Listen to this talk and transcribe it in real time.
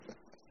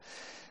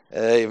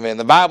Amen.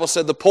 The Bible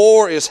said the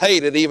poor is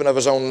hated even of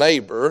his own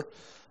neighbor,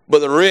 but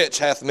the rich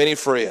hath many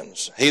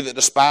friends. He that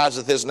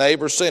despiseth his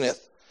neighbor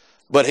sinneth,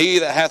 but he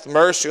that hath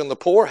mercy on the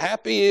poor,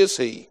 happy is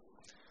he.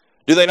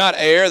 Do they not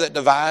err that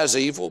devise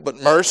evil?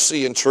 But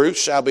mercy and truth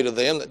shall be to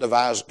them that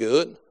devise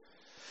good.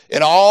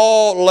 In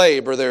all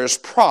labor there is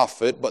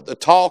profit, but the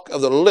talk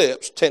of the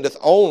lips tendeth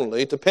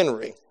only to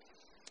penury.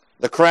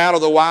 The crown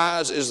of the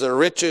wise is their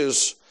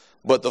riches,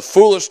 but the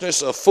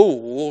foolishness of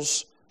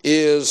fools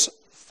is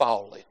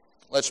folly.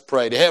 Let's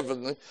pray. To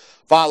Heavenly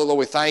Father, Lord,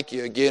 we thank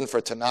you again for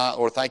tonight.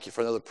 Lord, thank you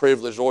for another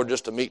privilege, Lord,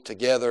 just to meet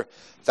together.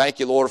 Thank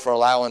you, Lord, for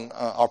allowing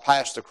our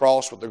paths to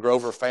cross with the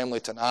Grover family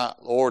tonight,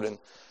 Lord. And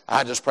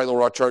I just pray,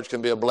 Lord, our church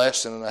can be a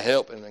blessing and a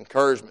help and an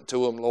encouragement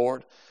to them,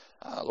 Lord.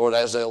 Lord,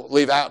 as they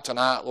leave out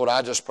tonight, Lord,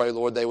 I just pray,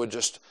 Lord, they would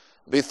just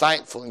be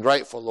thankful and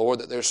grateful, Lord,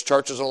 that there's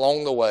churches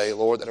along the way,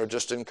 Lord, that are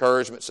just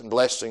encouragements and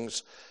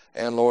blessings.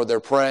 And, Lord, they're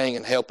praying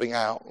and helping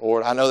out.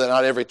 Lord, I know that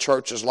not every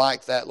church is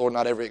like that. Lord,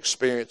 not every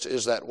experience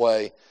is that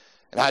way.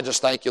 And I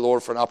just thank you,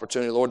 Lord, for an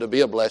opportunity, Lord, to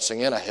be a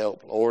blessing and a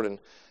help, Lord. And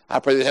I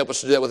pray that you help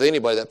us to do that with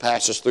anybody that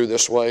passes through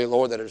this way,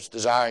 Lord, that is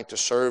desiring to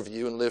serve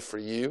you and live for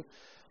you.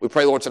 We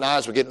pray, Lord, tonight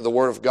as we get into the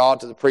Word of God,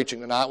 to the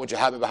preaching tonight, would you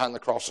hide me behind the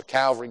cross of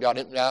Calvary? God,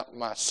 empty out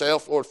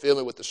myself, Lord, fill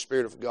me with the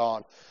Spirit of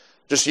God.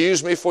 Just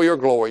use me for your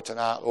glory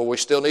tonight. Lord, we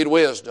still need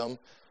wisdom.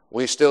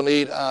 We still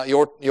need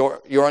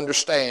your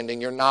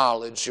understanding, your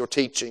knowledge, your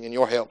teaching, and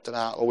your help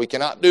tonight. Lord, we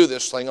cannot do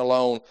this thing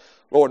alone,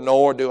 Lord,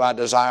 nor do I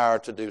desire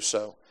to do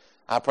so.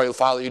 I pray,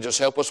 Father, you just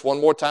help us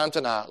one more time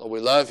tonight. Lord, we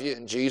love you.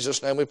 In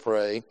Jesus' name we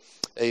pray.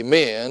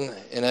 Amen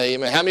and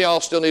amen. How many of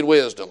y'all still need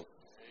wisdom?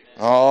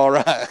 All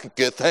right,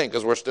 good thing,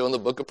 because we're still in the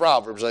book of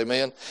Proverbs,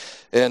 amen.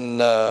 And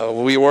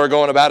we were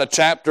going about a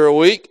chapter a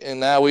week, and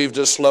now we've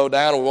just slowed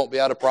down. We won't be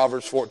out of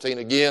Proverbs 14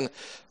 again.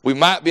 We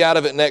might be out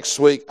of it next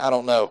week, I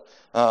don't know.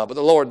 But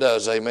the Lord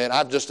does, amen.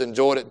 I've just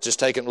enjoyed it, just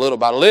taking little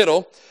by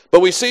little. But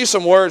we see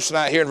some words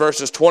tonight here in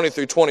verses 20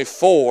 through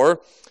 24,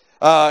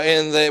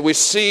 and we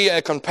see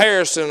a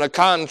comparison and a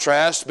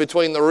contrast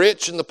between the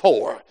rich and the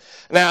poor.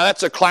 Now,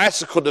 that's a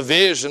classical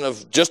division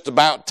of just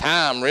about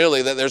time,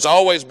 really, that there's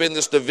always been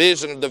this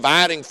division, a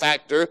dividing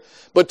factor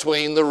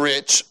between the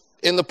rich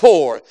and the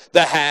poor,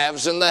 the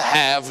haves and the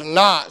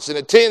have-nots. And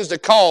it tends to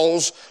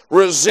cause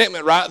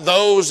resentment, right?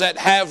 Those that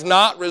have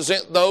not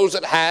resent those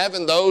that have,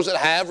 and those that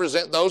have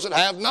resent those that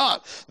have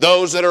not.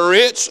 Those that are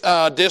rich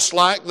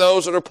dislike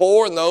those that are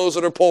poor, and those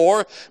that are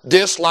poor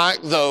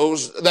dislike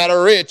those that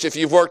are rich. If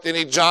you've worked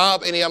any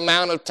job, any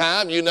amount of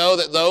time, you know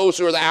that those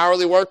who are the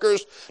hourly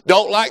workers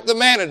don't like the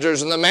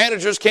managers, and the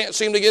managers can't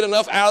seem to get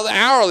enough out of the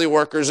hourly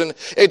workers. And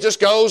it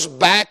just goes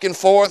back and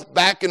forth,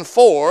 back and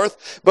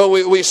forth. But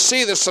we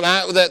see this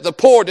tonight, that the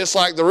poor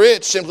dislike the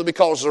rich simply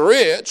because they're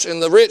rich,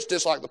 and the rich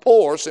dislike the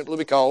poor simply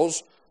because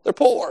they're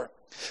poor.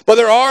 But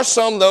there are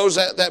some those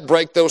that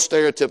break those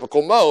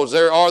stereotypical modes.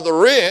 There are the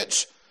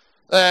rich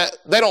that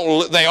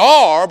they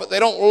are, but they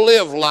don't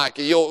live like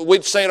it.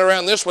 We'd say it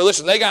around this way.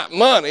 Listen, they got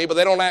money, but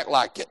they don't act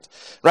like it.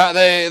 Right?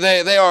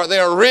 They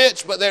are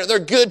rich, but they're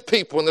good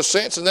people in the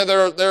sense. And then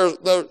there are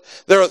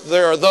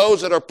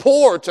those that are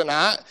poor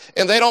tonight,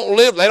 and they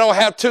don't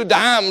have two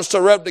dimes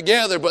to rub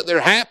together, but they're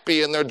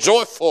happy and they're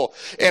joyful,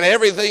 and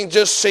everything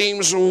just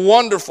seems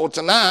wonderful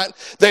tonight.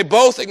 They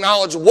both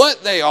acknowledge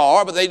what they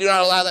are, but they do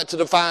not allow that to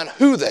define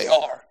who they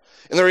are.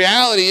 And the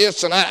reality is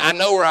tonight, I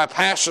know where I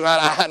pastor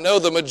tonight. I know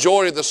the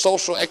majority of the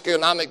social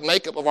economic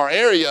makeup of our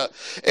area.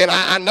 And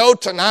I know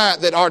tonight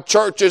that our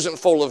church isn't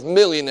full of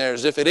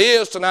millionaires. If it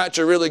is tonight,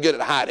 you're really good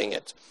at hiding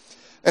it.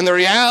 And the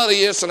reality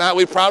is tonight,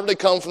 we probably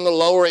come from the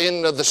lower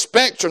end of the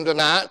spectrum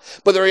tonight.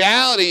 But the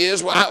reality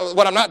is,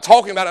 what I'm not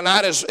talking about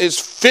tonight is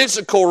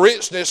physical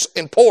richness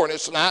and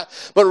poorness tonight.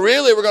 But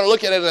really, we're going to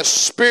look at it in a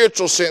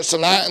spiritual sense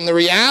tonight. And the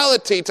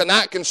reality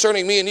tonight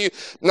concerning me and you,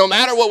 no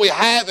matter what we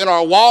have in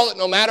our wallet,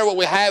 no matter what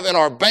we have in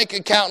our bank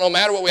account, no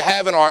matter what we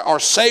have in our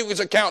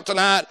savings account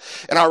tonight,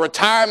 and our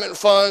retirement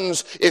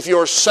funds, if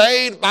you're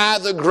saved by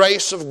the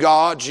grace of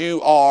God, you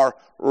are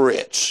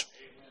rich.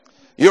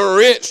 You're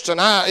rich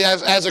tonight.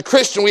 As a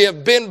Christian, we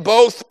have been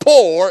both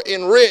poor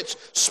and rich,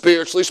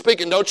 spiritually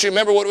speaking. Don't you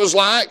remember what it was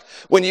like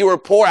when you were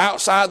poor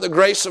outside the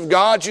grace of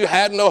God? You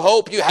had no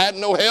hope. You had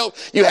no help.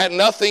 You had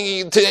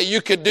nothing that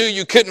you could do.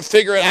 You couldn't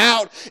figure it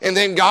out. And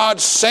then God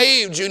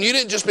saved you. And you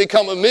didn't just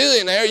become a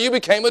millionaire. You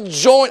became a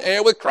joint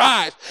heir with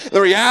Christ. The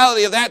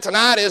reality of that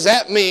tonight is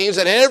that means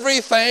that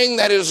everything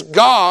that is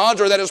God's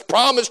or that is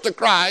promised to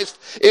Christ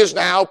is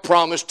now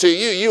promised to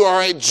you. You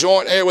are a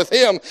joint heir with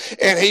Him.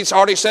 And He's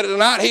already said it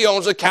tonight. He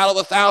owns the cattle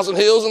of 1,000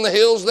 hills and the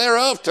hills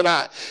thereof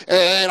tonight.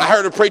 And I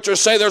heard a preacher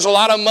say there's a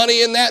lot of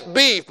money in that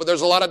beef, but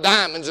there's a lot of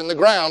diamonds in the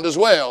ground as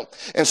well.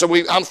 And so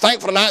I'm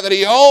thankful tonight that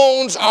He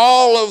owns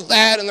all of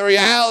that. And the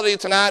reality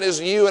tonight is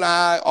you and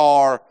I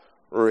are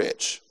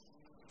rich.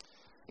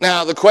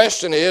 Now the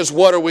question is,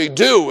 what are we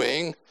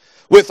doing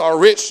with our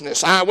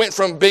richness? I went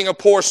from being a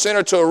poor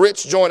sinner to a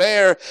rich joint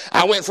heir.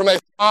 I went from a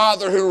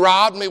father who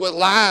robbed me with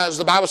lies.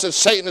 The Bible says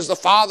Satan is the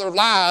father of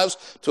lies,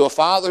 to a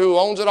father who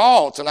owns it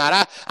all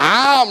tonight.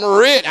 I'm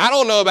rich. I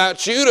don't know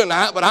about you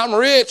tonight, but I'm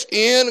rich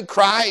in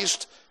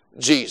Christ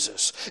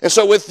Jesus. And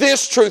so with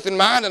this truth in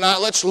mind tonight,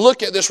 let's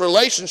look at this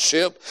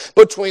relationship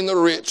between the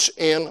rich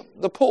and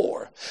the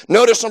poor.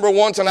 Notice number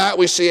one tonight,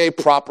 we see a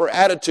proper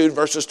attitude,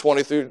 verses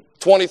 20 through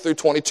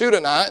 22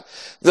 tonight.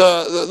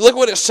 Look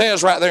what it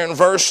says right there in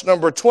verse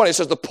number 20. It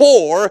says, the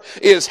poor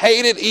is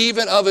hated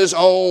even of his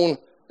own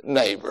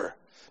neighbor.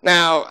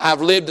 Now,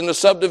 I've lived in a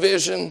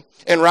subdivision,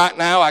 and right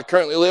now I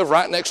currently live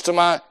right next to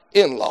my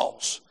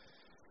in-laws.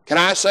 Can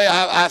I say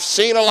I've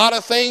seen a lot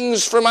of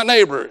things from my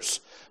neighbors,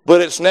 but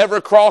it's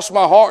never crossed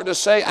my heart to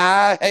say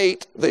I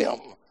hate them.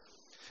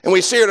 And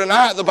we see here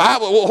tonight, the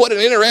Bible, what an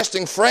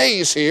interesting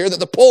phrase here, that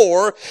the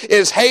poor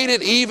is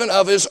hated even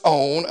of his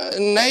own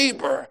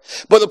neighbor.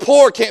 But the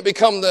poor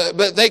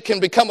but they can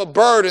become a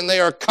burden. They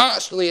are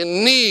constantly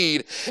in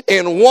need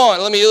and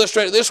want. Let me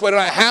illustrate it this way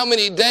tonight. How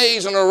many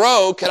days in a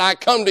row can I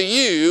come to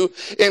you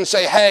and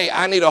say, hey,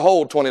 I need to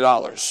hold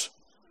 $20?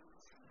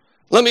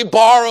 Let me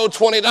borrow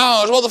 $20.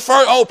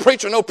 Well,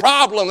 preacher, no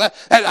problem.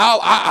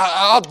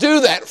 I'll do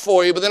that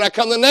for you. But then I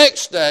come the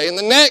next day, and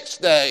the next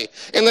day,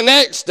 and the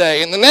next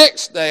day, and the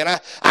next day,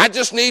 and I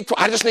just need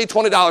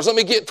 $20. Let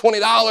me get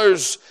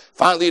 $20.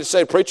 Finally, you'd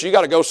say, preacher, you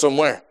got to go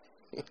somewhere.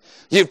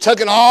 You've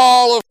taken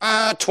all of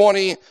my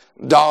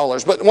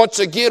 $20. But once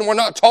again, we're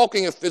not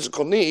talking of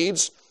physical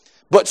needs,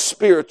 but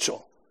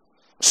spiritual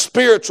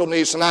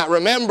needs tonight.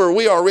 Remember,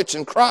 we are rich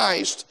in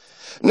Christ.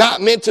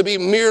 Not meant to be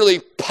merely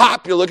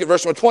popular. Look at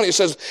verse number 20. It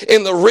says,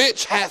 and the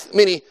rich hath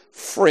many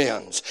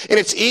friends. And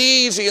it's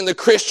easy in the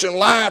Christian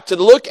life to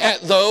look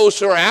at those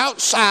who are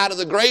outside of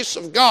the grace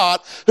of God,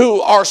 who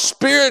are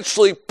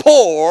spiritually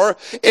poor,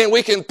 and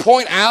we can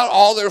point out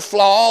all their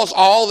flaws,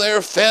 all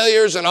their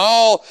failures, and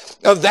all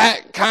of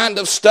that kind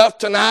of stuff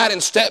tonight,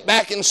 and step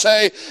back and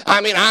say, I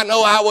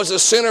know I was a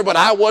sinner, but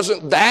I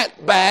wasn't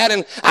that bad,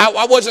 and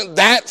I wasn't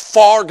that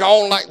far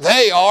gone like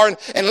they are,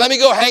 and let me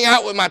go hang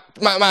out with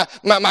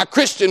my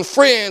Christian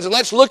friends, and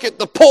let's look at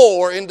the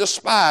poor and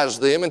despise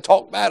them and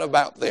talk bad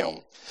about them.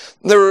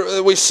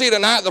 We see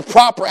tonight the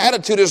proper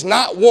attitude is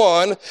not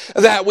one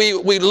that we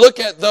look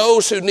at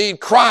those who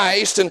need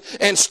Christ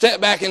and step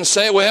back and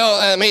say,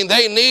 well,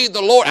 they need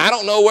the Lord. I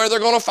don't know where they're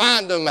going to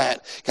find them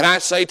at. Can I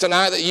say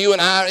tonight that you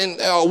and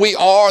I, we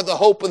are the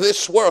hope of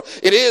this world.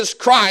 It is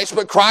Christ,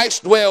 but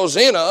Christ dwells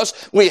in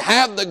us. We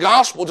have the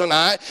gospel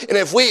tonight, and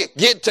if we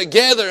get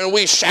together and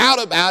we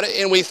shout about it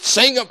and we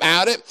sing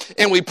about it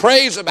and we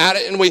praise about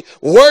it and we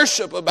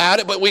worship about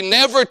it, but we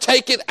never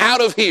take it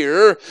out of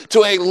here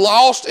to a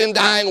lost and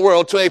dying world,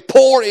 to a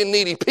poor and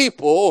needy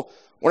people,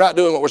 we're not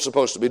doing what we're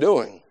supposed to be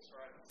doing.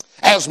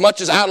 As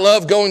much as I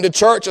love going to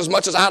church, as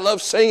much as I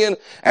love singing,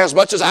 as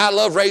much as I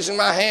love raising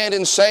my hand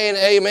and saying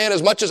amen,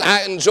 as much as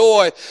I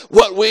enjoy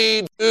what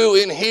we do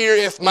in here,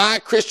 if my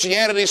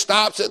Christianity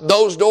stops at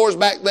those doors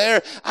back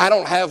there, I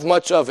don't have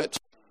much of it.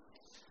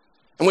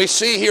 And we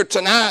see here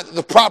tonight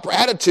the proper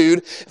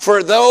attitude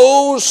for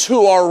those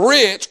who are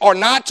rich are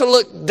not to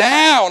look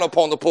down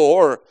upon the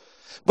poor,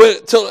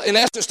 but in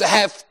essence to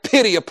have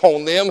pity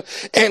upon them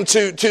and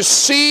to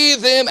see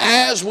them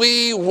as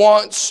we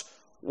once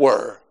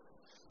were.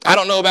 I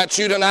don't know about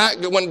you tonight,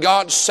 but when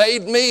God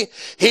saved me,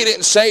 He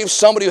didn't save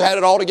somebody who had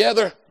it all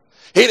together.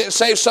 He didn't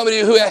save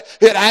somebody who had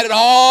it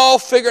all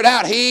figured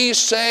out. He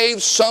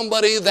saved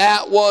somebody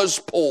that was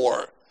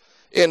poor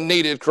and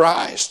needed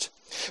Christ.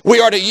 We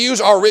are to use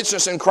our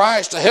richness in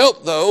Christ to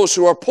help those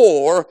who are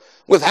poor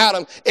without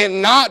Him,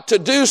 and not to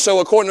do so,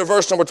 according to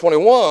verse number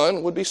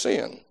 21, would be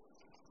sin.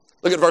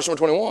 Look at verse number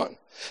 21.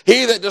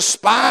 He that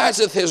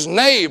despiseth his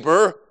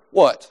neighbor,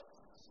 what?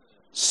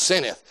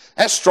 Sinneth.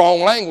 That's strong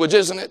language,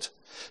 isn't it?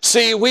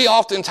 See, we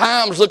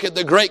oftentimes look at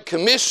the Great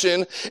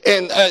Commission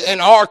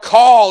and our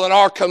call and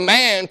our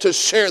command to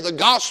share the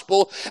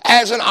gospel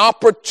as an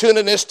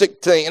opportunistic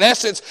thing. In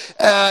essence,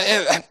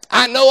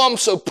 I know I'm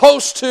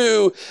supposed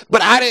to,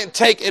 but I didn't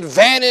take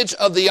advantage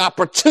of the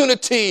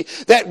opportunity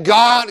that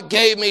God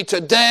gave me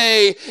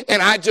today,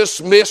 and I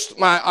just missed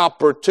my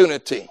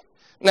opportunity.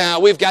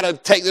 Now, we've got to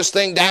take this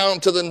thing down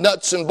to the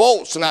nuts and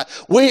bolts tonight.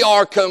 We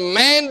are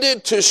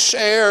commanded to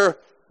share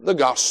the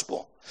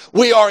gospel.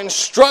 We are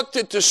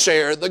instructed to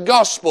share the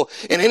gospel.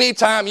 And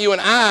anytime you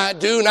and I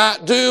do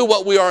not do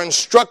what we are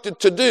instructed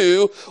to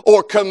do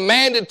or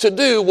commanded to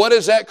do, what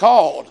is that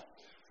called?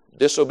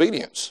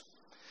 Disobedience.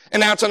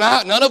 And now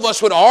tonight, none of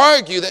us would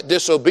argue that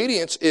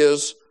disobedience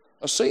is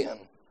a sin.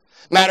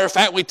 Matter of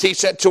fact, we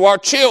teach that to our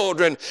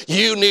children.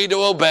 You need to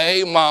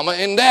obey mama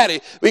and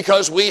daddy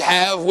because we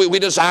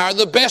desire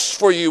the best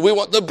for you. We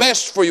want the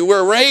best for you.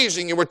 We're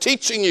raising you. We're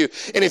teaching you.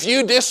 And if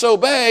you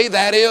disobey,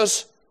 that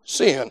is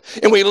sin.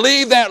 And we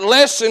leave that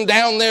lesson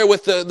down there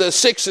with the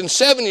 6 and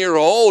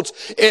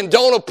 7-year-olds and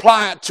don't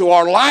apply it to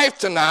our life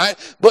tonight.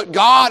 But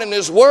God in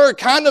His Word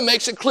kind of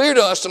makes it clear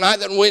to us tonight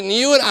that when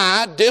you and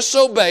I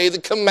disobey the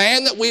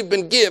command that we've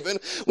been given,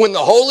 when the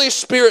Holy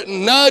Spirit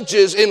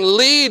nudges and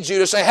leads you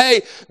to say,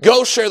 hey,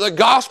 go share the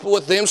gospel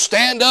with them,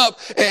 stand up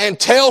and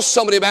tell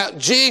somebody about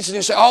Jesus, and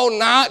you say, oh,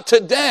 not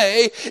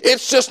today.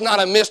 It's just not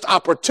a missed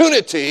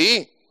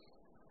opportunity.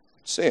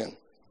 Sin.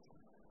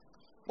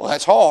 Well,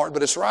 that's hard,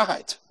 but it's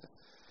right.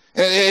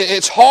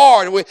 It's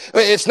hard.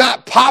 It's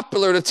not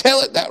popular to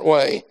tell it that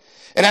way.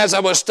 And as I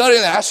was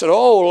studying that, I said,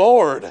 oh,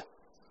 Lord,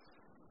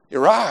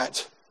 you're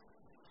right.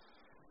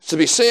 It's to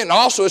be sin.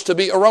 Also, it's to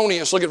be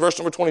erroneous. Look at verse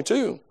number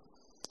 22.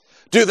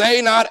 Do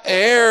they not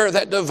err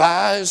that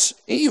devise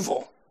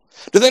evil?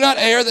 Do they not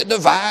err that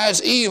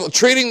devise evil?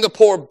 Treating the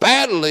poor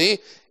badly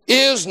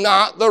is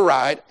not the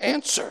right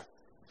answer.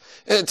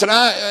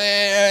 Tonight,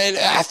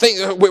 I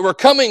think we're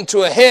coming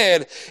to a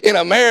head in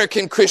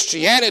American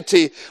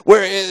Christianity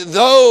where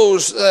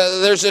there's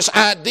this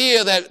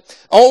idea that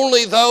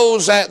only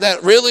those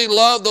that really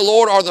love the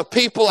Lord are the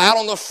people out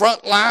on the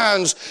front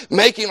lines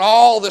making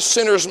all the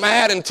sinners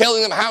mad and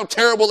telling them how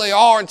terrible they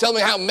are and telling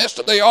them how messed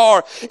up they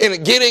are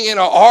and getting in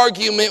an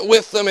argument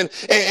with them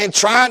and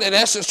trying, in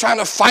essence, trying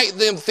to fight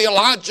them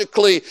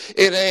theologically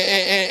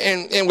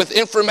and with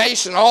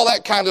information, all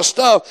that kind of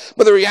stuff.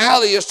 But the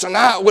reality is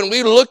tonight, when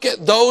we look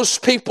at those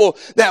people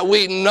that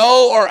we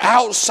know are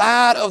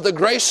outside of the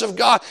grace of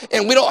God,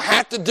 and we don't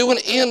have to do an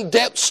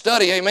in-depth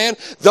study, amen?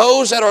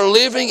 Those that are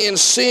living in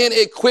sin,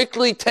 it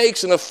quickly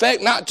takes an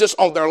effect not just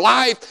on their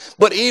life,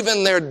 but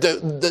even their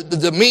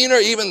demeanor,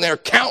 even their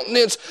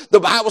countenance. The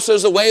Bible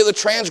says the way of the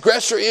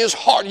transgressor is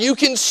hard. You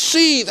can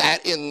see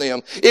that in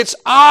them. It's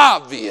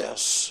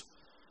obvious.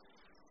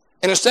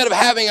 And instead of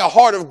having a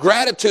heart of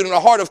gratitude and a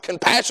heart of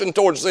compassion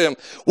towards them,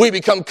 we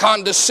become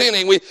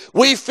condescending.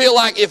 We feel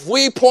like if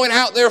we point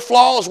out their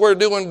flaws, we're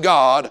doing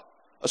God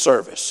a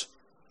service.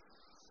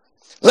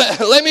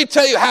 Let me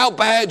tell you how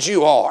bad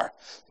you are.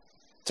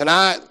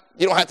 Tonight,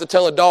 you don't have to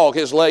tell a dog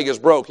his leg is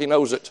broke. He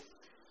knows it.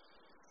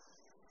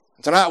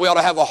 Tonight we ought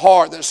to have a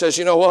heart that says,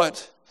 you know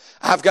what?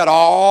 I've got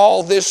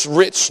all this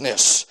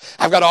richness.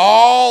 I've got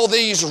all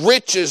these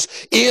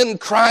riches in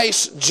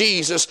Christ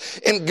Jesus.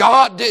 And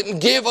God didn't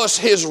give us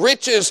his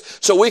riches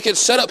so we could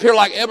sit up here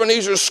like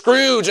Ebenezer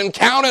Scrooge and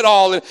count it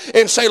all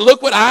and say,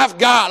 look what I've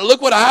got.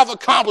 Look what I've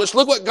accomplished.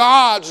 Look what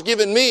God's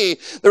given me.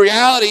 The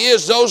reality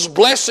is those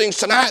blessings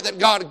tonight that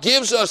God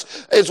gives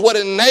us is what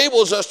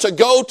enables us to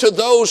go to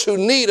those who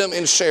need them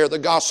and share the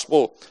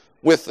gospel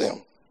with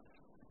them.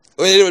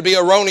 It would be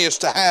erroneous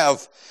to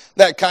have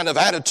that kind of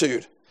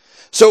attitude.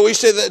 So we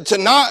say that to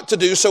not to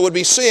do so would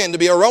be sin, to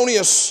be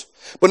erroneous.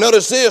 But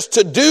notice this,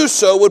 to do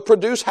so would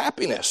produce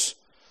happiness.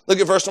 Look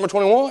at verse number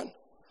 21.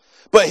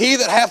 But he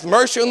that hath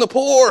mercy on the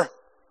poor,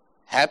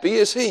 happy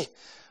is he.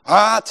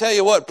 I tell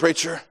you what,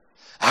 preacher,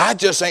 I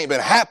just ain't been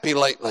happy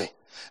lately.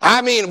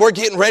 I mean, we're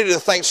getting ready to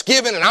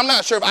Thanksgiving, and I'm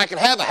not sure if I can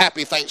have a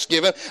happy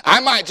Thanksgiving. I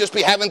might just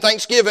be having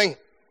Thanksgiving.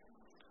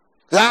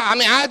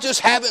 I just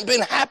haven't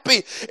been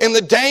happy. And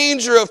the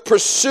danger of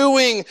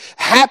pursuing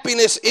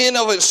happiness in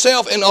of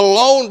itself and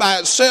alone by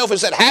itself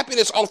is that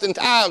happiness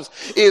oftentimes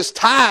is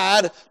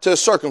tied to a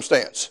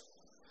circumstance.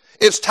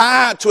 It's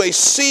tied to a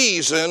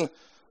season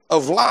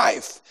of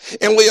life.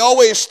 And we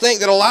always think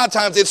that a lot of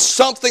times it's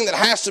something that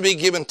has to be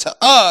given to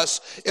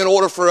us in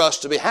order for us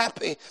to be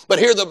happy. But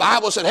here the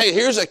Bible said, hey,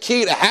 here's a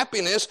key to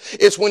happiness.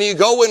 It's when you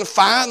go and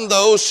find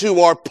those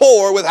who are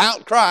poor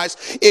without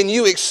Christ and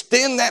you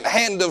extend that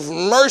hand of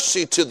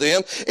mercy to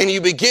them and you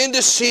begin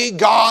to see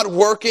God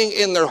working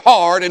in their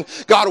heart and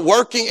God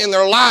working in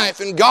their life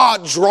and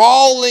God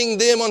drawing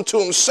them unto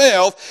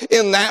himself,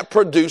 and that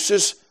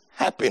produces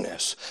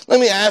happiness. Let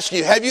me ask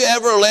you, have you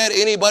ever led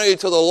anybody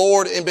to the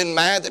Lord and been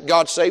mad that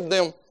God saved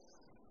them?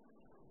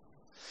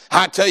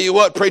 I tell you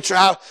what, preacher,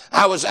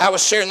 I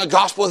was sharing the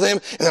gospel with them,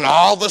 and then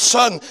all of a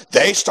sudden,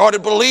 they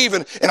started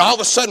believing, and all of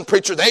a sudden,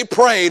 preacher, they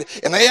prayed,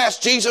 and they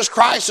asked Jesus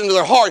Christ into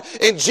their heart,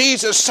 and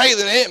Jesus saved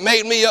them, and it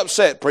made me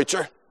upset,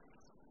 preacher.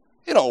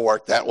 It don't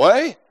work that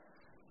way.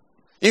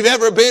 You've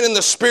ever been in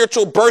the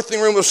spiritual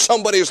birthing room of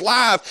somebody's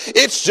life,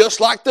 it's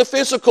just like the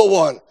physical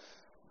one.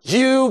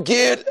 You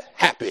get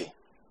happy.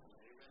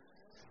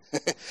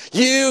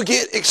 You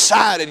get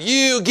excited.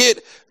 You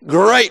get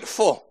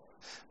grateful.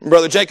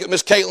 Brother Jacob,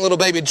 Miss Caitlin, little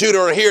baby Judah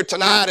are here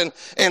tonight,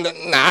 and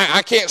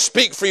I can't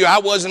speak for you. I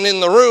wasn't in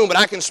the room, but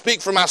I can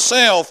speak for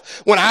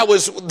myself. When I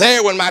was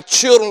there, when my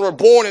children were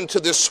born into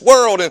this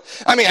world, and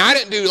I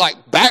didn't do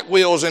like back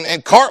wheels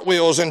and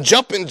cartwheels and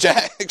jumping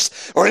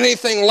jacks or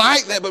anything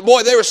like that, but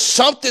boy, there was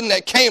something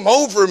that came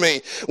over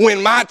me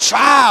when my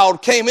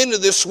child came into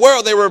this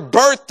world. They were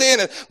birthed in,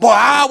 and boy,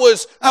 I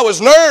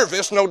was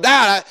nervous, no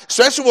doubt,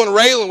 especially when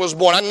Raylan was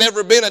born. I'd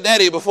never been a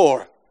daddy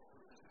before.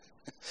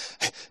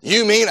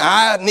 You mean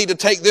I need to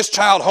take this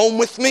child home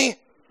with me?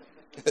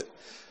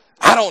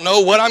 I don't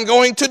know what I'm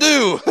going to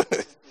do.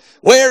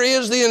 Where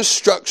is the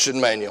instruction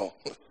manual?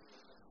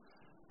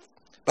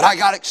 But I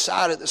got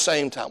excited at the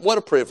same time. What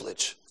a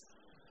privilege.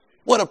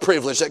 What a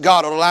privilege that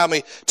God would allow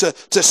me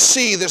to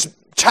see this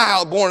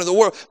child born into the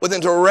world, but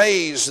then to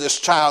raise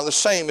this child. The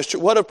same is true.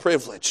 What a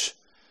privilege.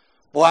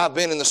 Boy, I've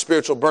been in the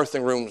spiritual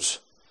birthing rooms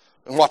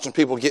and watching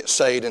people get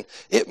saved, and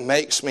it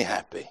makes me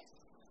happy.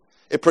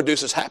 It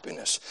produces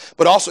happiness.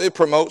 But also it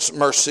promotes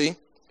mercy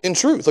in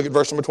truth. Look at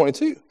verse number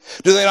 22.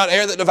 Do they not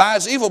err that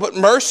devise evil, but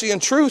mercy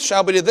and truth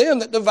shall be to them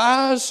that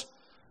devise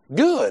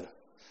good.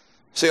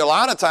 See, a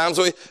lot of times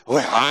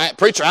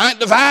preacher, I ain't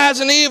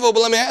devising evil,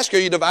 but let me ask you,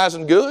 are you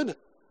devising good?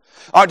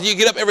 Or do you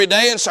get up every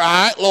day and say, all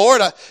right,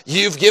 Lord,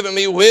 you've given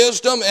me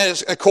wisdom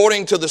as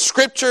according to the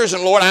Scriptures,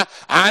 and Lord,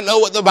 I know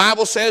what the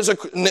Bible says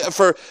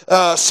for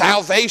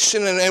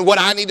salvation and what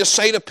I need to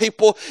say to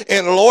people.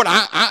 And Lord,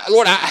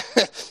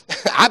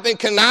 I've been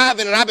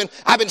conniving and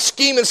I've been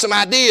scheming some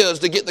ideas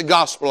to get the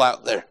gospel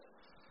out there.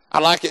 I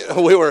like it.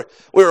 We were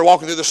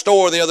walking through the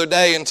store the other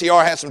day, and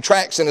TR had some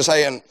tracts in his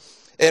hand,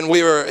 and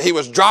he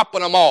was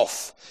dropping them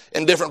off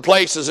in different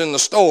places in the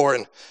store.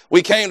 And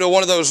we came to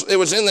one of those. It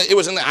was in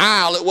the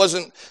aisle. It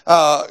wasn't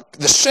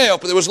the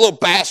shelf, but there was a little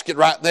basket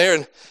right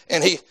there.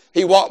 And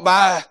he walked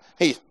by.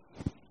 He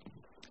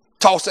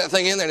tossed that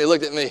thing in there, and he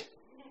looked at me.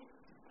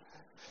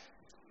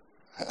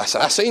 I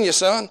said, I seen you,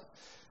 son.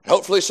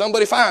 Hopefully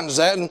somebody finds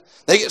that, and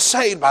they get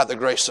saved by the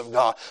grace of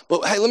God.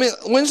 But hey,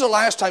 when's the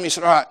last time you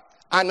said, all right,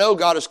 I know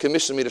God has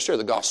commissioned me to share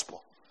the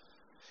gospel.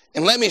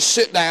 And let me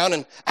sit down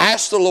and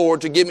ask the Lord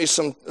to give me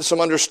some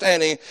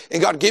understanding.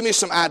 And God, give me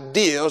some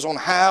ideas on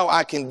how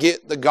I can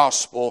get the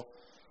gospel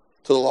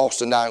to the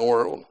lost and dying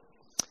world.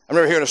 I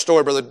remember hearing a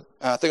story,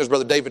 I think it was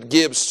Brother David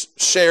Gibbs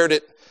shared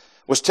it,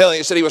 he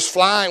said he was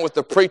flying with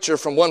the preacher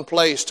from one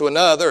place to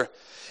another.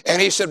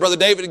 And he said, Brother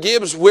David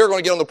Gibbs, we're going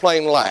to get on the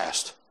plane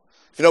last.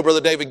 If you know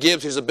Brother David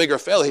Gibbs, he's a bigger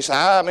fellow. He said,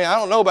 I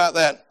don't know about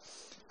that.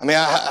 I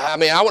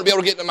wouldn't be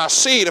able to get into my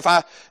seat if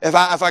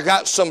I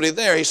got somebody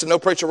there. He said, no,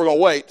 preacher, we're going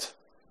to wait.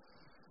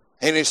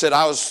 And he said,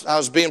 I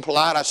was being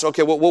polite. I said,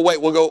 okay, we'll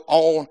wait. We'll go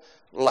on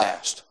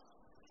last.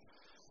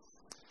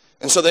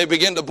 And so they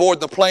began to board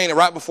the plane. And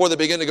right before they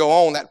began to go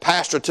on, that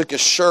pastor took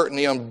his shirt and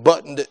he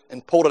unbuttoned it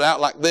and pulled it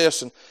out like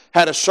this and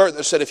had a shirt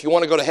that said, if you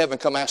want to go to heaven,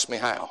 come ask me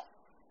how.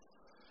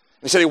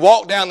 He said he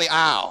walked down the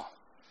aisle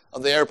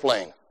of the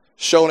airplane,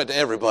 showing it to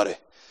everybody.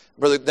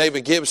 Brother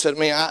David Gibbs said to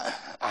me,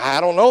 I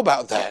don't know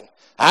about that.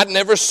 I'd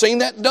never seen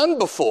that done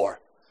before.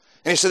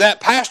 And he said, that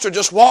pastor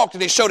just walked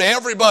and he showed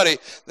everybody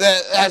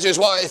that as he was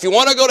walking, if you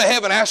want to go to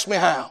heaven, ask me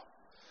how.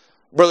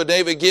 Brother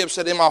David Gibbs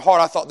said, in my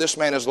heart, I thought this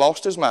man has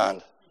lost his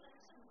mind.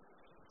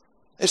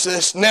 He said,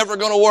 it's never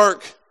going to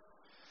work.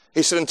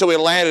 He said, until we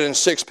landed and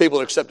 6 people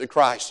accepted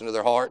Christ into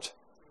their heart.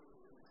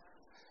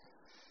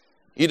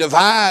 You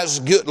devise,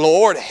 good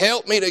Lord,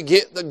 help me to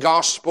get the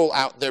gospel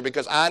out there,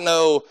 because I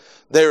know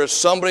there is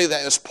somebody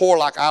that is poor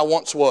like I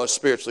once was,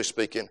 spiritually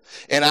speaking.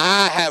 And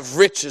I have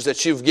riches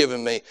that you've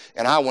given me,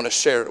 and I want to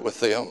share it with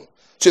them.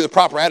 See, the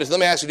proper attitude. Let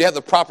me ask you, do you have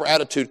the proper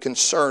attitude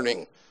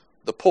concerning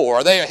the poor?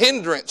 Are they a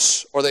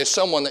hindrance, or are they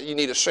someone that you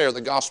need to share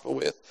the gospel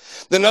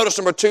with? Then notice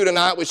number 2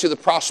 tonight, we see the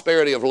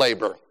prosperity of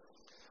labor.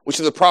 We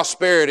see the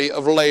prosperity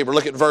of labor.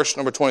 Look at verse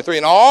number 23.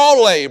 In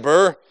all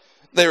labor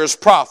there is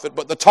profit,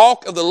 but the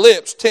talk of the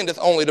lips tendeth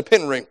only to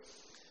penury.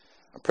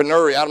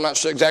 Penury, I'm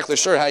not exactly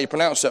sure how you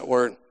pronounce that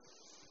word.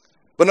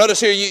 But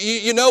notice here,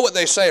 you know what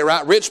they say,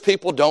 right? Rich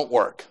people don't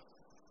work.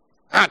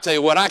 I tell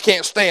you what, I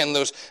can't stand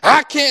those.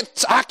 I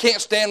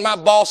can't stand my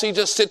boss. He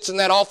just sits in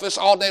that office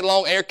all day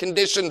long, air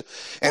conditioned,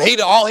 and he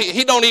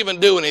don't even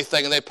do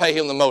anything, and they pay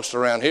him the most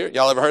around here.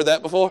 Y'all ever heard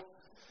that before?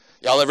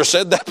 Y'all ever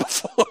said that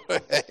before?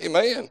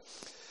 Amen.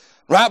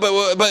 Right,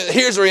 but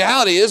here's the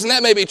reality is, and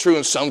that may be true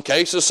in some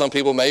cases. Some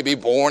people may be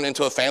born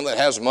into a family that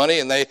has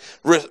money and they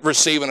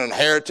receive an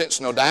inheritance,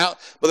 no doubt.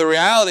 But the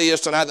reality is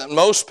tonight that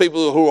most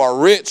people who are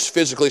rich,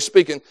 physically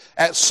speaking,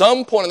 at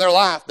some point in their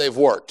life, they've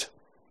worked.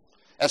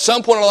 At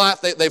some point in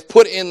life, they've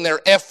put in their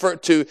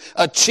effort to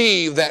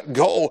achieve that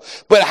goal.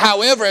 But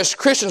however, as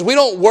Christians, we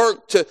don't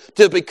work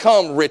to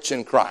become rich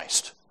in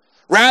Christ.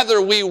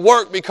 Rather, we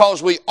work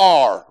because we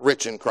are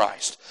rich in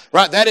Christ.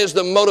 Right? That is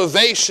the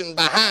motivation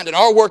behind it.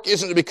 Our work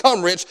isn't to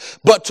become rich,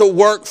 but to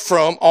work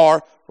from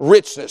our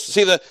richness.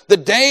 See, the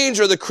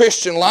danger of the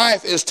Christian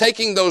life is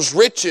taking those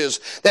riches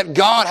that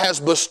God has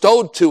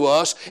bestowed to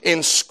us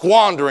and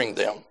squandering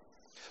them,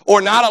 or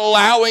not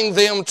allowing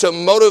them to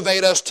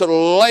motivate us to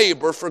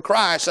labor for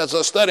Christ. As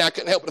I study, I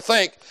couldn't help but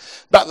think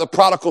about the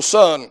prodigal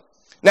son.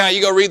 Now,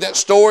 you go read that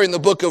story in the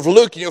book of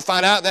Luke, and you'll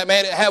find out that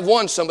man didn't have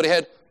one, somebody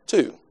had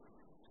 2.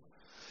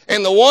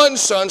 And the one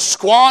son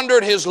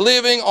squandered his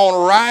living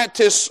on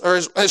riotous,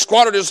 or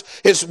squandered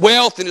his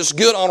wealth and his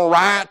good on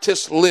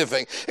riotous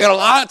living. And a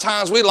lot of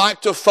times we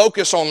like to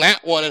focus on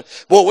that one. And,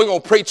 boy, we're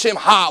going to preach him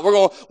hot. We're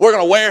going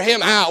to wear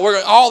him out.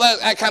 All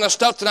that kind of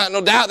stuff tonight.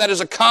 No doubt that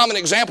is a common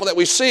example that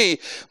we see.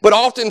 But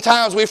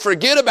oftentimes we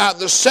forget about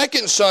the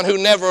second son who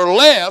never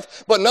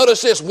left. But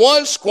notice this.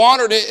 One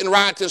squandered it in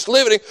riotous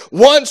living.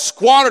 One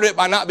squandered it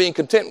by not being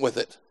content with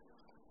it.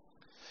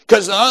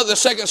 Because the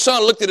second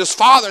son looked at his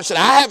father and said,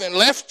 I haven't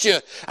left you.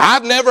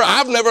 I've never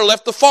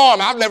left the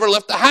farm. I've never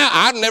left the house.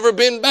 I've never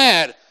been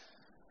bad.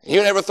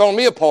 You never thrown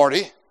me a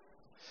party.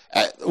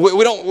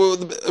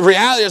 The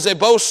reality is they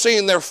both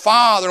seen their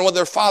father and what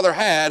their father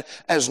had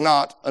as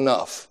not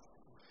enough.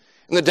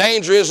 And the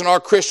danger is in our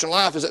Christian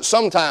life is that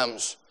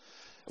sometimes,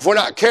 if we're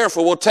not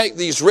careful, we'll take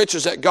these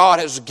riches that God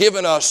has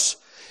given us,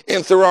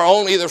 and through our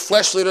own either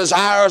fleshly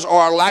desires or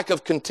our lack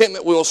of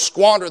contentment, we'll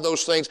squander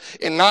those things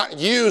and not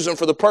use them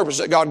for the purpose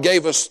that God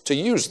gave us to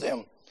use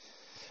them.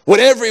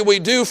 Whatever we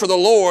do for the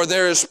Lord,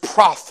 there is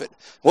profit.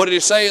 What did he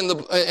say in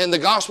the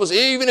Gospels?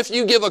 Even if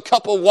you give a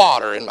cup of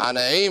water in my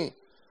name,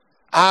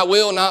 I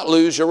will not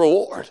lose your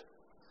reward.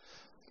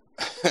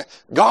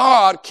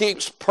 God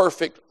keeps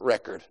perfect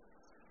record.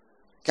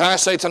 Can I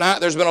say tonight,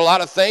 there's been a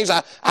lot of things.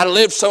 I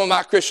lived some of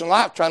my Christian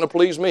life trying to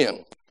please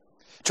men,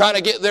 trying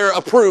to get their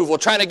approval,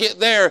 trying to get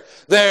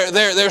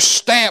their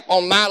stamp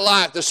on my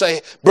life to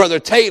say, Brother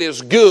Tate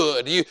is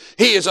good. He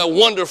is a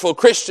wonderful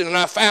Christian. And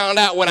I found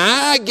out when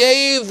I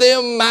gave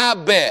them my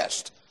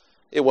best,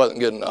 it wasn't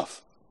good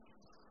enough.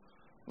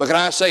 But can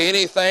I say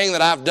anything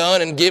that I've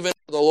done and given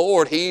to the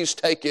Lord, He's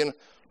taken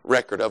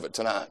record of it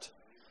tonight.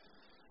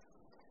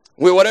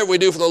 Whatever we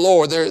do for the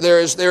Lord, there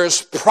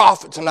is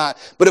profit tonight.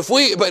 But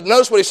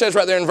notice what he says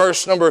right there in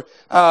verse number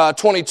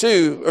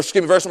 22, or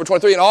excuse me, verse number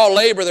 23. In all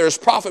labor there is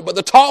profit, but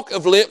the talk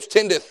of lips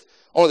tendeth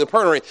only the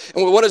perjury.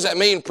 And what does that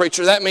mean,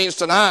 preacher? That means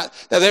tonight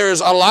that there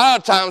is a lot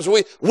of times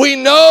we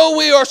know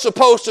we are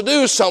supposed to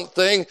do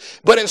something,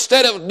 but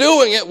instead of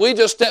doing it, we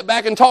just step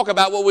back and talk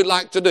about what we'd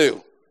like to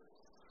do.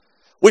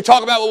 We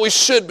talk about what we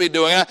should be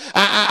doing.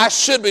 I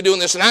should be doing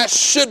this and I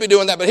should be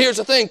doing that. But here's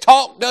the thing,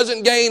 talk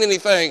doesn't gain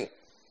anything.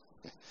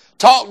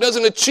 Talk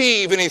doesn't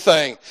achieve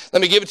anything.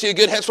 Let me give it to you in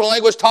good henceforth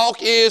language.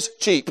 Talk is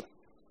cheap.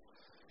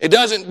 It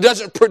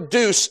doesn't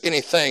produce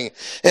anything.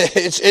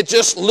 It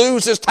just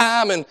loses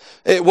time and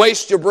it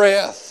wastes your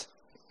breath.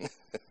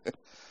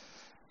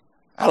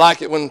 I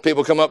like it when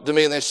people come up to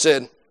me and they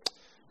said,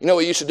 you know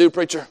what you should do,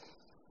 preacher?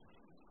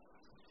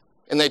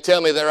 And they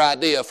tell me their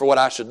idea for what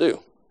I should do.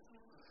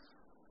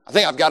 I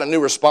think I've got a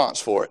new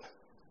response for it.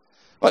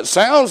 Well, it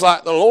sounds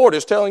like the Lord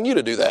is telling you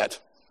to do that.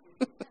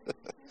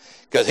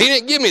 Because He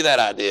didn't give me that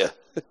idea.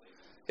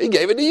 He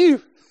gave it to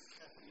you.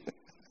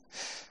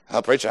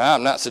 Preacher,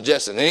 I'm not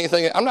suggesting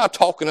anything. I'm not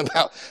talking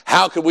about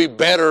how could we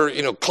better,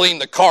 clean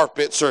the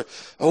carpets or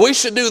we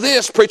should do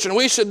this, preacher, and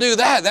we should do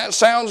that. That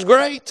sounds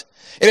great.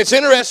 And it's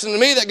interesting to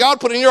me that God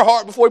put it in your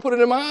heart before He put it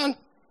in mine.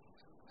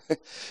 And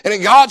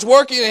then God's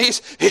working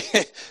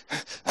and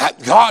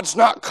God's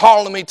not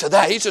calling me to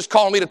that. He's just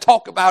calling me to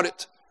talk about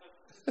it.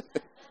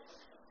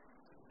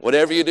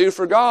 Whatever you do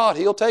for God,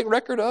 He'll take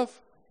record of.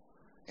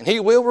 And He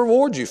will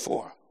reward you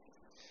for.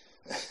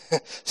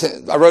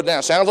 I wrote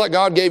down, sounds like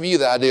God gave you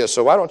the idea,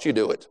 so why don't you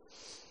do it?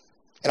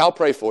 And I'll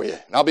pray for you.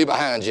 And I'll be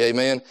behind you,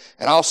 amen.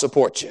 And I'll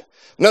support you.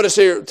 Notice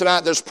here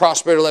tonight there's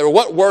prosperity labor.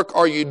 What work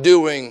are you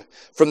doing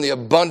from the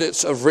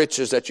abundance of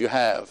riches that you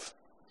have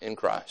in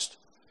Christ?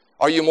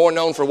 Are you more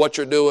known for what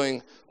you're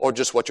doing or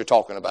just what you're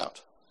talking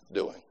about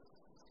doing?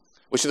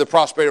 We see the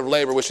prosperity of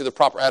labor. We see the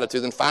proper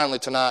attitude. And finally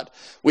tonight,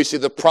 we see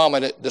the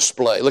prominent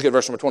display. Look at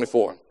verse number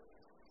 24.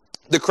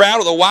 The crown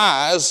of the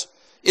wise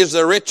is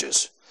their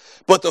riches,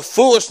 but the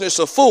foolishness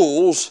of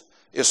fools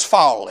is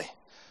folly.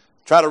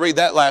 Try to read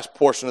that last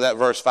portion of that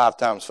verse 5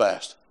 times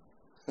fast.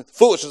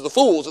 Foolish is the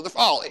fools of the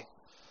folly.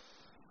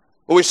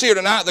 But we see here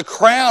tonight, the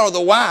crown of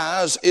the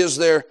wise is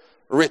their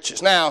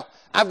riches. Now,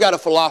 I've got a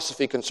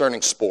philosophy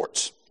concerning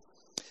sports.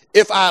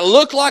 If I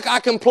look like I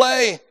can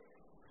play,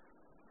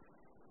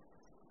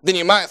 then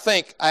you might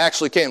think I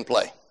actually can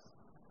play.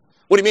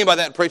 What do you mean by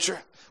that, preacher?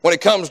 When it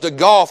comes to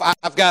golf,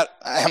 I've got,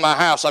 at my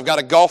house, I've got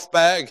a golf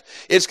bag.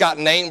 It's got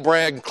name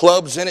brand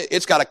clubs in it.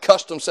 It's got a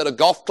custom set of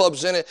golf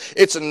clubs in it.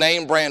 It's a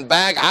name brand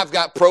bag. I've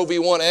got Pro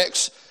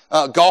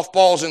V1X golf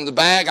balls in the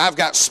bag. I've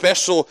got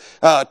special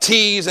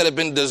tees that have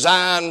been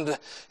designed.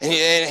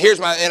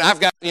 And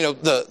I've got,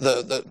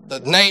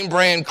 the name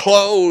brand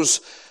clothes.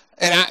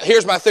 And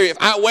here's my theory. If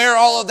I wear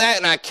all of that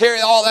and I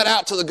carry all that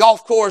out to the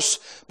golf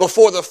course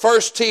before the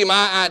first tee,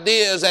 my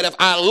idea is that if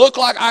I look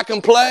like I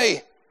can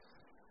play,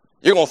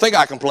 you're going to think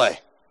I can play.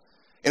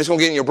 And it's going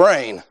to get in your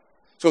brain.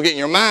 It's going to get in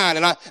your mind.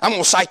 And I'm going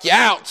to psych you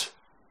out.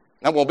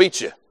 And I'm going to beat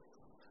you.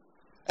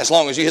 As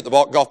long as you hit the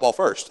golf ball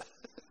first.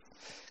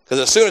 Because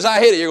as soon as I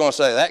hit it, you're going to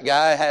say, that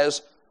guy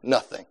has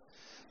nothing.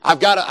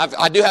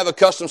 I do have a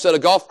custom set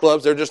of golf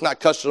clubs. They're just not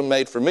custom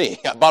made for me.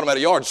 I bought them at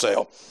a yard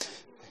sale.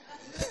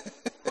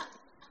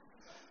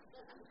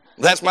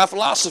 That's my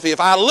philosophy. If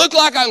I look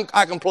like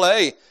I can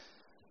play,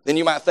 then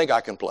you might think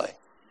I can play.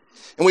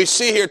 And we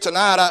see here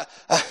tonight,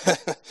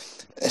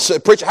 I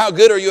said, preacher, how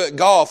good are you at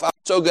golf? I'm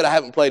so good I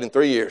haven't played in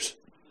 3 years.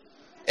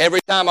 Every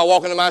time I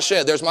walk into my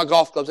shed, there's my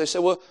golf clubs. They said,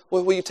 well,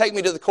 will you take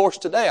me to the course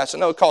today? I said,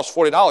 no, it costs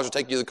 $40 to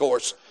take you to the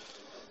course.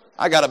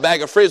 I got a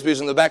bag of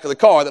Frisbees in the back of the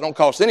car that don't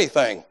cost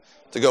anything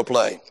to go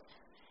play.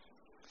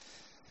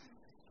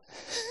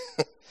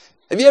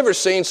 Have you ever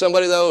seen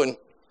somebody, though, and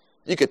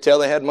you could tell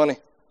they had money?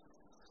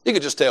 You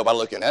could just tell by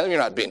looking at them. You're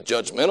not being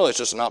judgmental. It's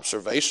just an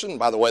observation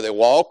by the way they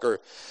walk or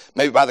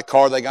maybe by the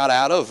car they got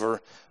out of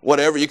or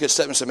whatever. You could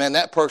step and say, man,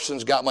 that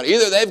person's got money.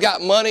 Either they've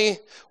got money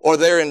or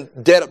they're in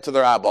debt up to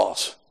their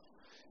eyeballs.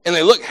 And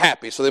they look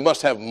happy, so they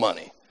must have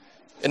money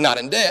and not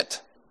in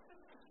debt.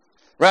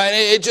 Right?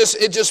 It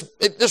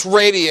just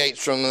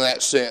radiates from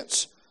that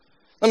sense.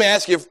 Let me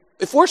ask you,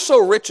 if we're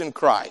so rich in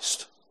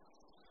Christ,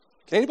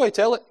 can anybody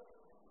tell it?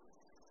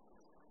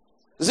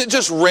 Does it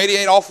just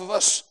radiate off of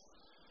us?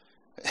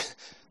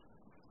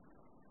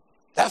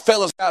 That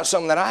fella's got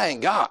something that I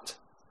ain't got.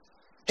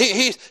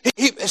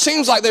 It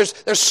seems like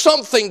there's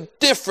something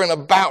different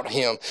about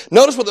him.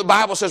 Notice what the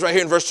Bible says right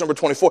here in verse number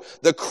 24.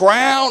 The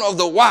crown of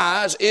the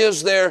wise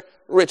is their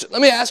riches.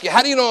 Let me ask you,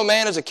 how do you know a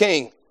man is a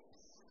king?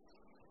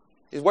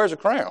 He wears a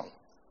crown.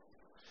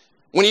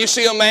 When you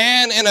see a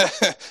man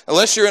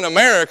unless you're in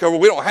America where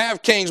we don't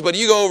have kings, but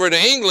you go over to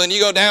England, you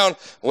go down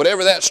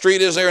whatever that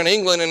street is there in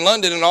England and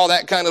London and all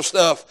that kind of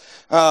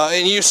stuff,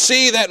 and you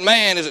see that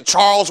man, as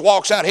Charles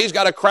walks out, he's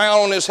got a crown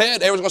on his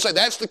head. Everyone's going to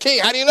say, that's the king.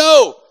 How do you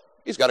know?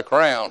 He's got a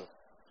crown.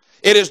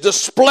 It is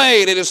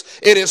displayed. It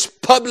is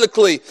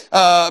publicly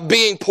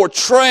being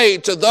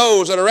portrayed to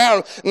those that are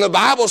around. And the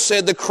Bible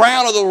said the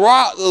crown of the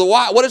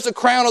wise. What is the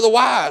crown of the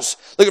wise?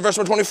 Look at verse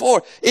number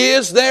 24.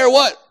 Is there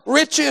what?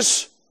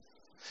 Riches.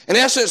 In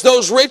essence,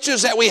 those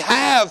riches that we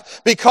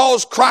have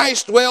because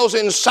Christ dwells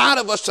inside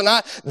of us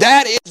tonight,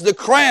 that is the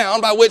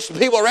crown by which the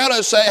people around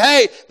us say,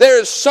 hey, there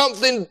is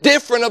something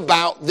different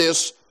about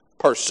this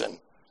person.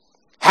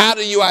 How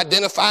do you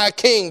identify a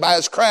king? By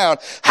his crown.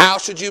 How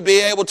should you be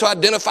able to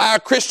identify a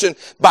Christian?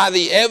 By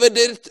the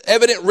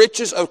evident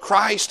riches of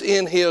Christ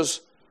in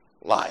his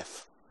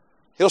life.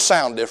 He'll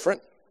sound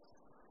different.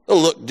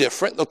 They'll look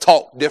different. They'll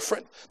talk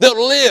different.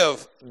 They'll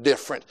live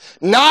different.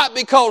 Not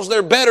because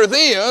they're better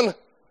than,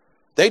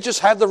 they just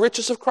have the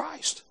riches of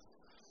Christ.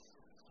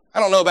 I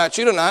don't know about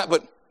you tonight,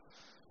 but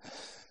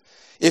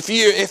if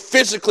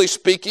physically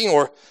speaking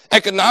or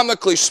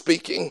economically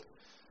speaking,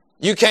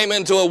 you came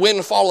into a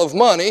windfall of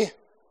money,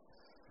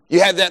 you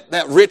had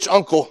that rich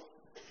uncle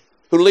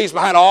who leaves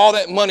behind all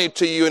that money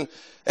to you,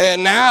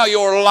 and now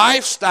your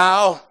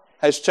lifestyle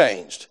has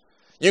changed.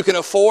 You can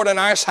afford a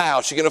nice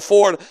house. You can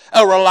afford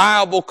a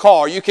reliable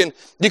car. You can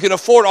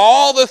afford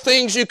all the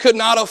things you could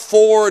not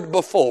afford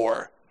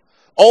before.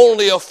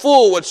 Only a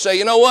fool would say,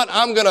 you know what,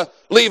 I'm going to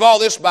leave all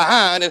this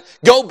behind and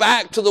go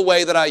back to the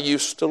way that I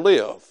used to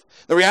live.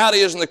 The reality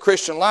is, in the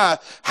Christian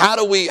life, how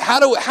do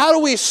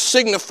we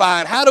signify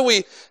and how do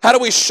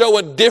we show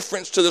a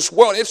difference to this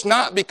world? It's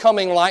not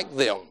becoming like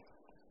them.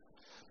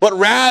 But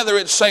rather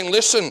it's saying,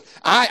 listen,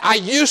 I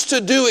used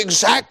to do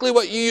exactly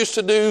what you used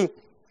to do.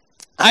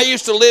 I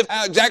used to live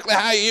exactly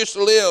how you used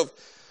to live.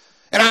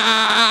 And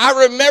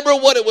I remember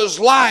what it was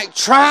like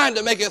trying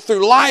to make it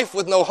through life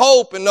with no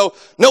hope and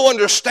no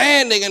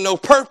understanding and no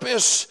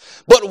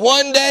purpose. But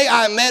one day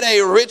I met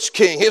a rich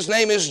king. His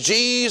name is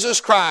Jesus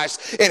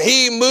Christ. And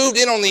he moved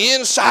in on the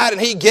inside and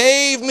he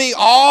gave me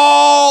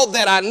all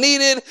that I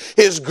needed.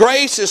 His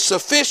grace is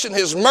sufficient.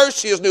 His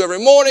mercy is new every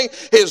morning.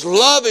 His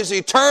love is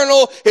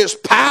eternal. His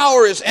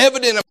power is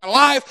evident in my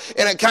life.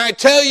 And can I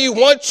tell you,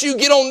 once you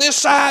get on this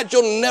side,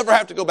 you'll never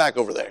have to go back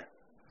over there.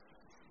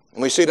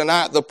 And we see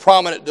tonight the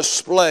prominent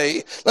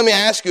display. Let me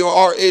ask you,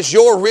 is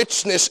your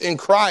richness in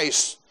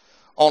Christ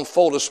on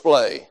full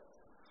display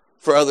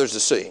for others to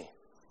see?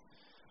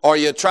 Are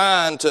you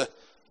trying to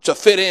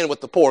fit in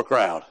with the poor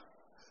crowd?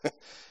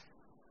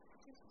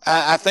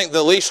 I think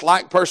the least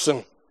liked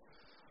person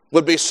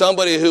would be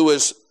somebody who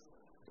is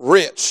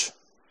rich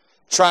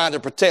trying to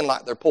pretend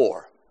like they're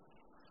poor.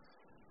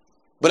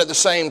 But at the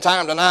same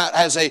time tonight,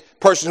 as a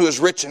person who is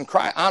rich in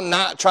Christ, I'm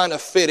not trying to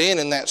fit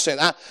in that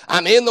sense.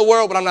 I'm in the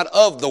world, but I'm not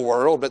of the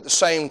world. But at the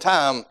same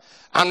time,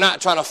 I'm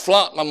not trying to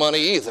flaunt my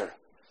money either.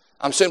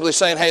 I'm simply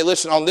saying, hey,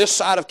 listen, on this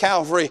side of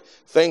Calvary,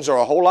 things are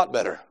a whole lot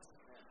better.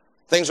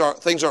 Things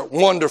are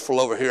wonderful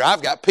over here.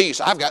 I've got peace.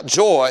 I've got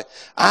joy.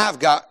 I've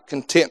got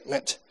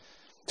contentment.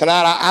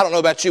 Tonight, I don't know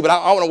about you, but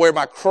I want to wear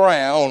my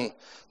crown.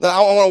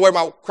 I want to wear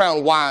my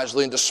crown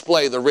wisely and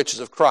display the riches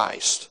of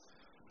Christ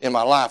in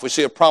my life. We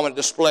see a prominent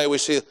display. We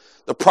see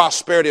the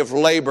prosperity of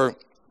labor.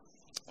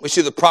 We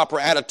see the proper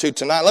attitude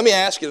tonight. Let me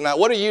ask you tonight,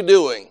 what are you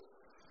doing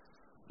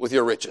with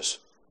your riches?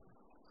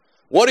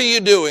 What are you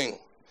doing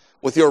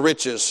with your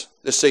riches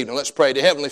this evening? Let's pray to Heavenly